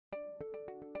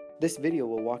This video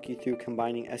will walk you through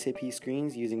combining SAP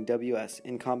screens using WS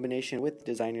in combination with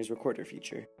Designer's Recorder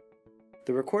feature.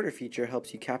 The Recorder feature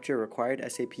helps you capture required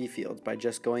SAP fields by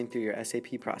just going through your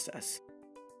SAP process.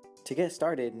 To get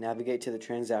started, navigate to the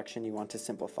transaction you want to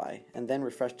simplify, and then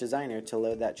refresh Designer to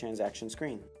load that transaction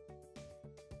screen.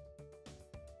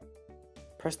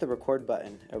 Press the Record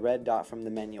button, a red dot from the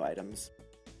menu items.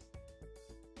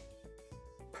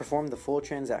 Perform the full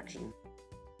transaction.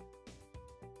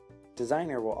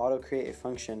 Designer will auto-create a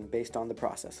function based on the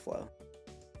process flow.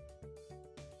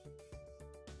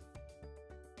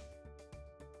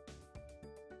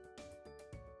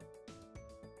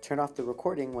 Turn off the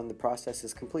recording when the process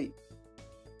is complete.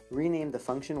 Rename the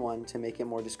function 1 to make it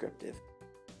more descriptive.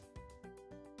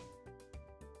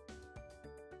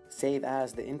 Save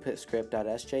as the input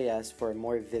script.sjs for a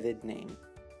more vivid name.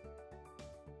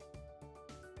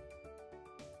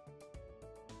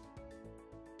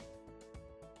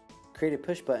 Create a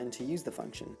push button to use the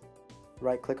function.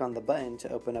 Right-click on the button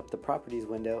to open up the Properties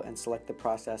window and select the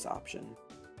Process option.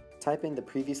 Type in the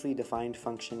previously defined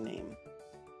function name.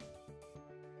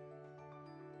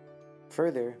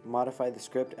 Further, modify the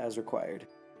script as required.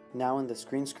 Now in the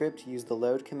screen script, use the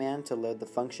load command to load the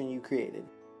function you created.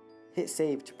 Hit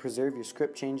save to preserve your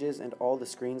script changes and all the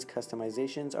screen's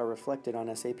customizations are reflected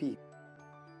on SAP.